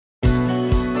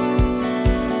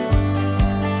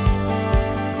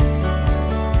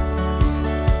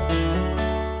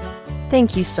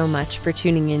Thank you so much for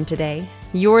tuning in today.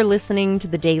 You're listening to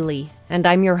The Daily, and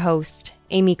I'm your host,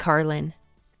 Amy Carlin.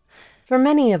 For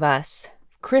many of us,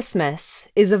 Christmas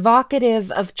is evocative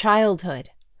of childhood.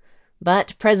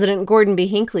 But President Gordon B.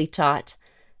 Hinckley taught,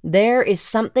 there is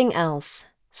something else,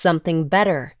 something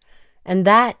better, and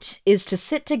that is to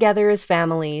sit together as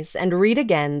families and read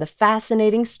again the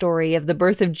fascinating story of the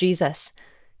birth of Jesus,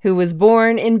 who was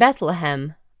born in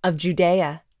Bethlehem of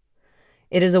Judea.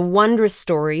 It is a wondrous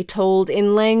story told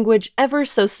in language ever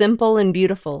so simple and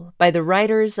beautiful by the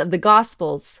writers of the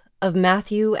Gospels of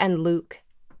Matthew and Luke.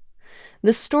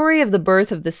 The story of the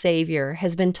birth of the Savior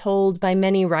has been told by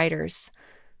many writers.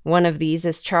 One of these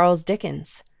is Charles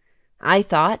Dickens. I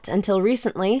thought, until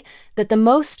recently, that the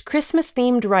most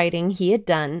Christmas-themed writing he had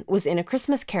done was in A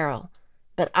Christmas Carol,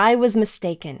 but I was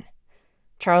mistaken.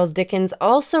 Charles Dickens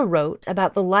also wrote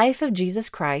about the life of Jesus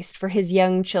Christ for his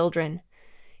young children.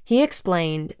 He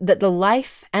explained that the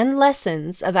life and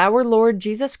lessons of our Lord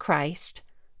Jesus Christ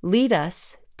lead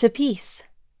us to peace.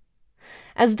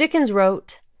 As Dickens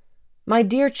wrote, "My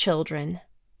dear children,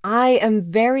 I am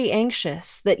very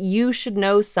anxious that you should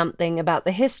know something about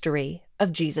the history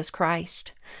of Jesus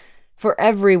Christ, for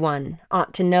everyone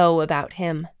ought to know about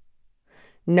him.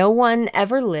 No one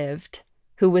ever lived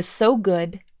who was so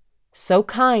good, so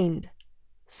kind,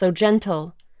 so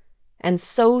gentle, and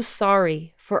so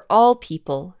sorry for all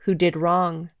people who did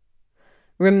wrong.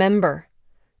 Remember,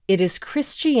 it is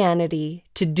Christianity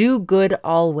to do good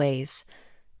always,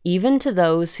 even to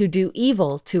those who do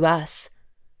evil to us.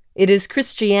 It is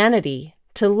Christianity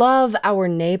to love our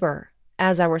neighbor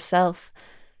as ourself,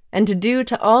 and to do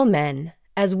to all men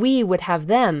as we would have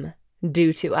them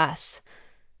do to us.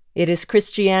 It is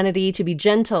Christianity to be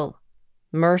gentle,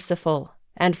 merciful,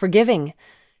 and forgiving,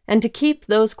 and to keep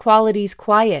those qualities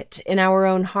quiet in our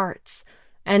own hearts,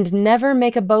 and never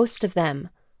make a boast of them,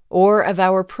 or of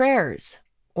our prayers,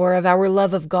 or of our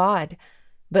love of God,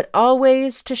 but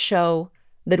always to show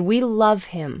that we love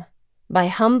him by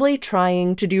humbly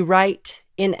trying to do right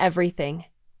in everything.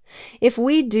 If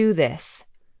we do this,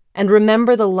 and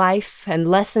remember the life and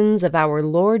lessons of our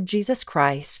Lord Jesus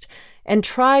Christ, and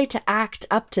try to act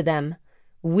up to them,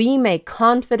 we may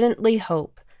confidently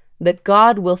hope that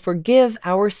God will forgive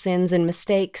our sins and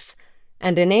mistakes,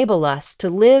 and enable us to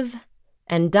live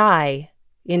and die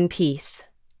in peace.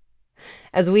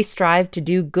 As we strive to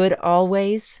do good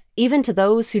always, even to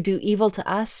those who do evil to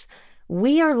us,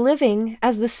 we are living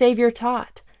as the Savior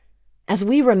taught. As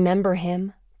we remember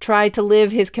him, try to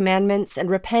live his commandments, and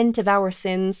repent of our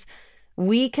sins,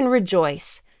 we can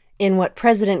rejoice in what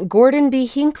President Gordon B.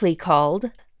 Hinckley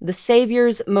called the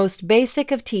Savior's most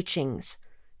basic of teachings,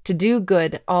 to do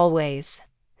good always.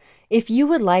 If you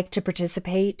would like to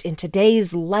participate in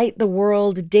today's Light the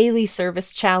World Daily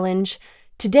Service Challenge,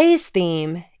 today's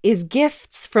theme is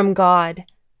Gifts from God.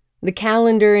 The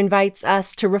calendar invites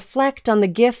us to reflect on the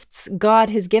gifts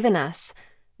God has given us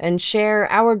and share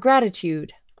our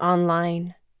gratitude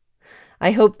online.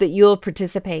 I hope that you'll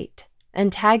participate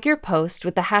and tag your post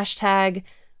with the hashtag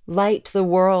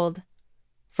 #LightTheWorld.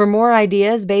 For more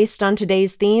ideas based on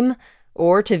today's theme,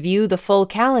 or to view the full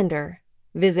calendar,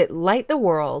 visit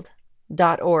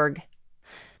lighttheworld.org.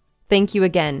 Thank you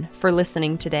again for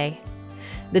listening today.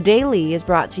 The Daily is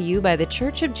brought to you by The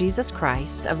Church of Jesus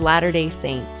Christ of Latter-day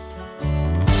Saints,